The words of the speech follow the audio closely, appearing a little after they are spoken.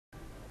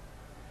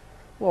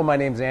Hello, my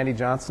name is Andy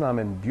Johnson. I'm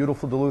in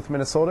beautiful Duluth,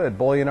 Minnesota at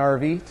Bullion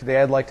RV.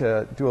 Today I'd like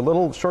to do a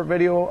little short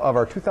video of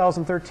our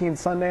 2013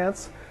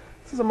 Sundance.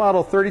 This is a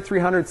model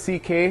 3300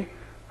 CK.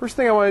 First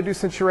thing I want to do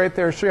since you're right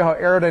there is show you how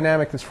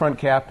aerodynamic this front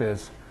cap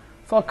is.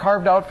 It's all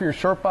carved out for your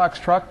short box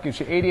truck. Gives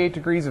you 88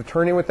 degrees of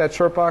turning with that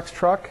short box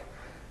truck.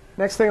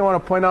 Next thing I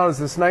want to point out is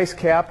this nice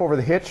cap over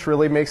the hitch.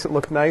 Really makes it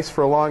look nice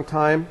for a long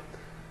time.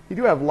 You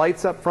do have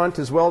lights up front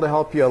as well to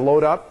help you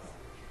load up.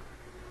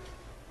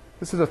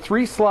 This is a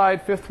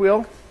 3-slide fifth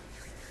wheel.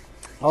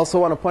 Also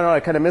want to point out, I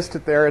kind of missed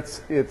it there,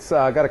 it's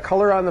got a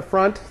color on the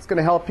front. It's going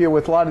to help you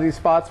with a lot of these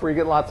spots where you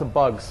get lots of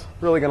bugs.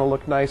 Really going to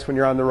look nice when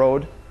you're on the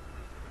road.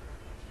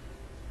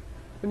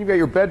 Then you've got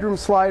your bedroom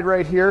slide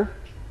right here.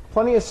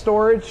 Plenty of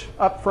storage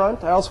up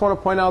front. I also want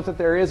to point out that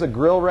there is a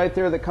grill right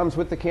there that comes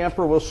with the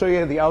camper. We'll show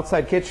you the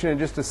outside kitchen in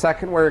just a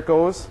second where it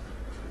goes.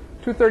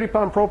 Two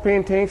 30-pound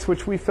propane tanks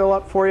which we fill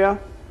up for you.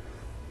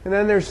 And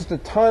then there's just a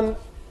ton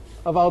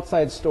of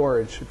outside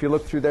storage. If you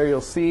look through there, you'll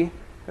see.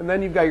 And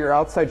then you've got your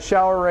outside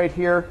shower right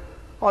here.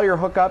 All your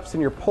hookups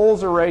and your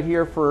poles are right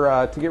here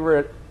for to get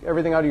rid of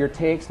everything out of your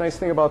tanks. Nice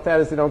thing about that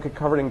is they don't get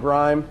covered in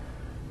grime.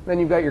 Then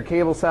you've got your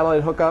cable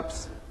satellite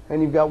hookups,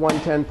 and you've got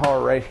 110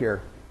 power right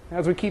here.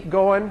 As we keep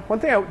going, one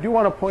thing I do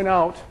want to point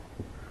out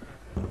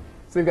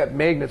is they've got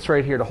magnets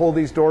right here to hold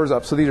these doors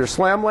up. So these are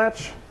slam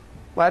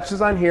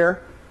latches on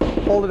here.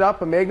 Hold it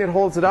up, a magnet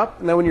holds it up,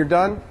 and then when you're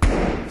done,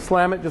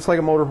 slam it just like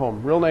a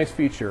motorhome. Real nice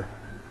feature.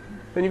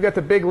 Then you've got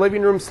the big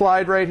living room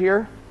slide right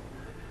here.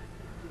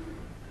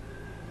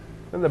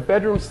 And the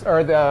bedrooms,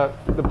 or the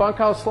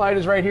bunkhouse slide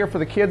is right here for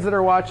the kids that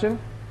are watching.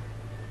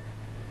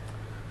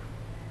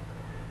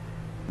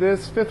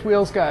 This fifth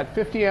wheel's got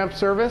 50 amp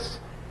service.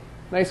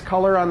 Nice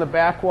color on the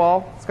back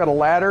wall. It's got a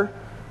ladder.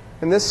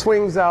 And this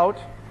swings out,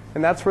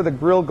 and that's where the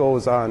grill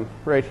goes on,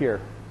 right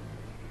here.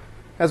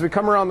 As we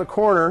come around the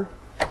corner,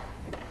 you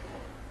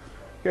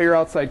got your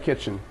outside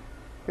kitchen.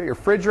 You got your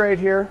fridge right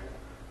here.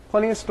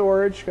 Plenty of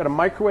storage. You got a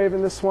microwave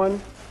in this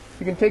one.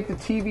 You can take the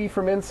TV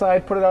from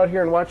inside, put it out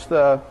here, and watch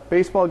the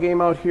baseball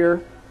game out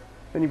here.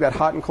 Then you've got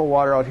hot and cold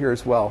water out here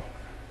as well.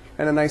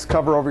 And a nice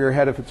cover over your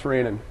head if it's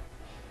raining.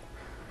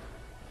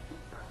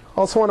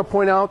 Also want to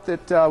point out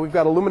that we've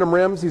got aluminum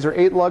rims. These are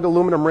 8-lug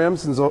aluminum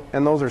rims, and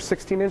those are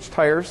 16-inch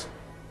tires.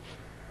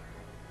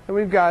 And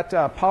we've got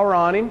power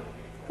awning.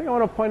 The thing I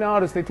want to point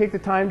out is they take the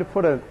time to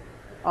put an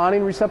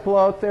awning receptacle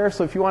out there.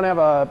 So if you want to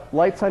have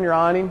lights on your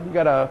awning, you've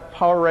got a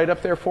power right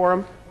up there for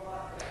them.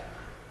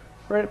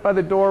 Right by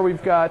the door,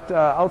 we've got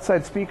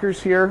outside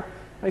speakers here.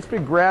 Nice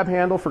big grab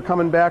handle for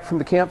coming back from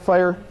the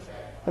campfire.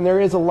 And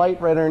there is a light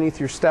right underneath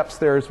your steps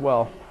there as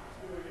well.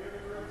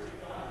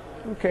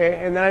 Okay,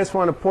 and then I just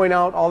want to point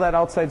out all that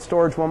outside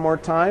storage one more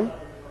time.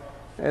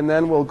 And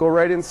then we'll go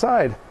right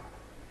inside.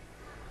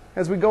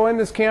 As we go in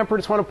this camper, I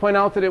just want to point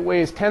out that it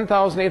weighs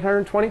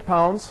 10,820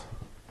 pounds.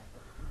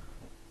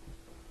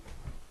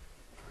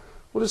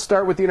 We'll just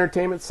start with the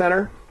entertainment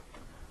center.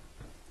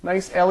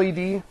 Nice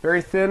LED,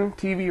 very thin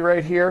TV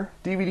right here,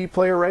 DVD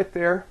player right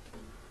there.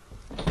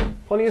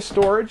 Plenty of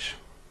storage.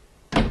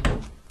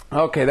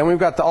 Okay, then we've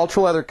got the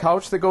ultra leather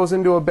couch that goes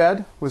into a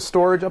bed with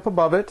storage up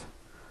above it.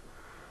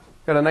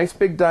 Got a nice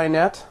big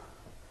dinette.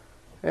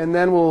 And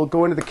then we'll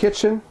go into the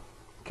kitchen.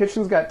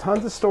 Kitchen's got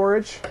tons of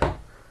storage.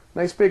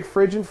 Nice big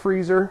fridge and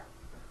freezer.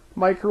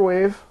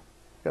 Microwave.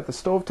 Got the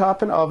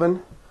stovetop and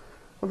oven.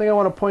 One thing I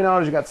want to point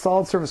out is you got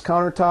solid surface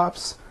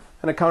countertops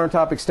and a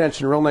countertop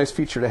extension. Real nice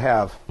feature to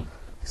have.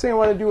 Next thing I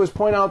want to do is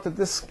point out that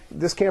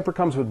this camper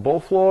comes with bull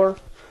floor,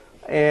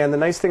 and the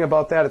nice thing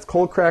about that, it's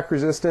cold crack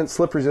resistant,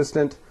 slip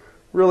resistant,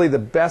 really the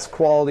best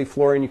quality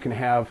flooring you can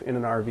have in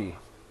an RV.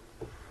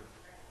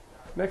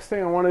 Next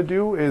thing I want to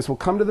do is we'll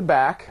come to the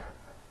back.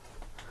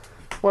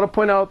 I want to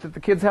point out that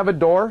the kids have a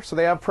door, so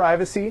they have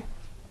privacy.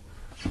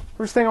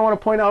 First thing I want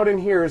to point out in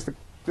here is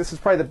this is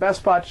probably the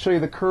best spot to show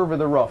you the curve of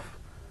the roof.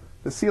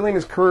 The ceiling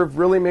is curved,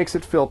 really makes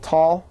it feel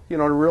tall, you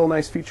know, a real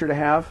nice feature to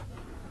have.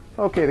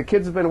 Okay, the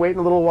kids have been waiting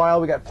a little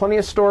while. We got plenty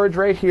of storage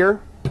right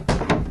here.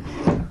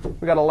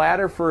 We got a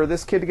ladder for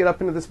this kid to get up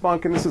into this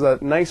bunk, and this is a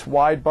nice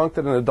wide bunk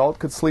that an adult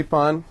could sleep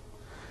on.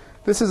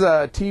 This is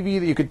a TV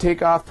that you could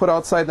take off, put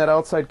outside in that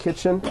outside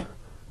kitchen.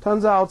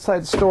 Tons of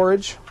outside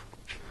storage.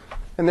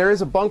 And there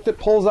is a bunk that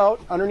pulls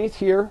out underneath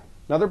here,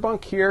 another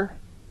bunk here,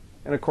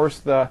 and of course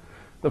the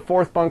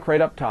fourth bunk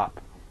right up top.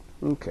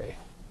 Okay.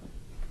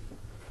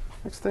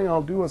 Next thing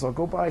I'll do is I'll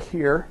go by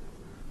here.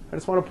 I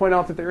just want to point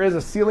out that there is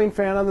a ceiling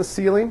fan on the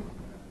ceiling.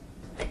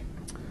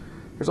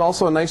 There's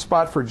also a nice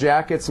spot for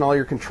jackets, and all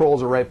your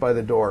controls are right by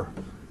the door.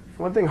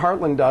 One thing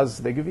Heartland does,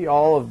 they give you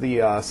all of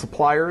the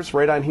suppliers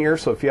right on here,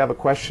 so if you have a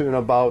question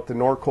about the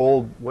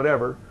Norcold,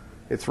 whatever,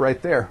 it's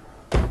right there.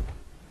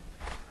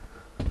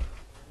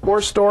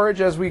 More storage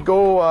as we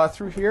go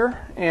through here,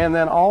 and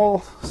then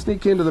I'll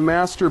sneak into the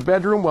master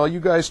bedroom while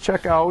you guys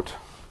check out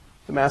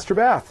the master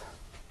bath.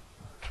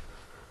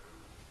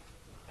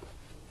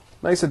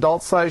 Nice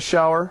adult-sized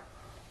shower.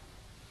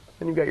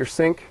 Then you've got your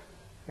sink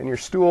and your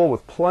stool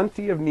with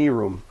plenty of knee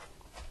room.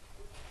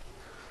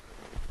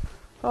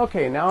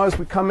 Okay, now as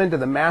we come into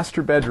the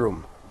master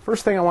bedroom,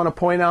 first thing I want to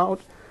point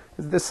out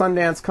This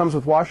Sundance comes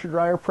with washer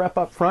dryer prep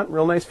up front,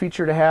 real nice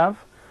feature to have.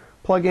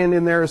 Plug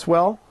in there as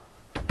well.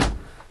 I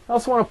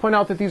also want to point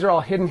out that these are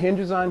all hidden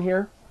hinges on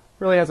here.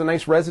 Really has a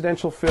nice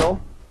residential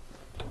feel.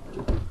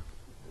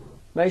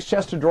 Nice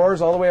chest of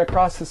drawers all the way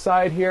across the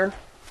side here.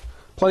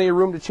 Plenty of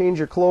room to change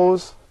your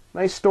clothes.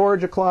 Nice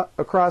storage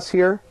across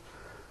here.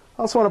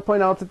 I also want to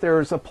point out that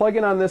there's a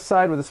plug-in on this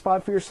side with a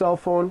spot for your cell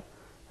phone. And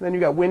then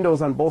you've got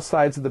windows on both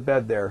sides of the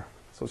bed there.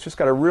 So it's just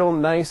got a real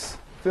nice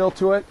feel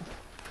to it.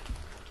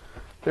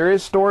 There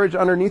is storage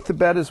underneath the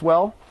bed as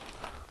well.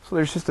 So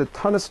there's just a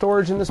ton of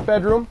storage in this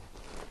bedroom.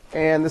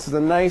 And this is a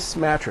nice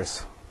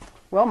mattress.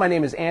 Well, my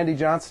name is Andy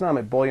Johnson. I'm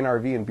at Bullion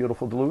RV in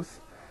beautiful Duluth.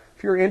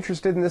 If you're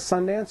interested in this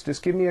Sundance,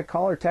 just give me a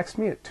call or text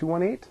me at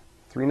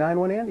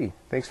 218-391-ANDY.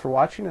 Thanks for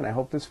watching, and I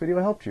hope this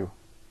video helped you.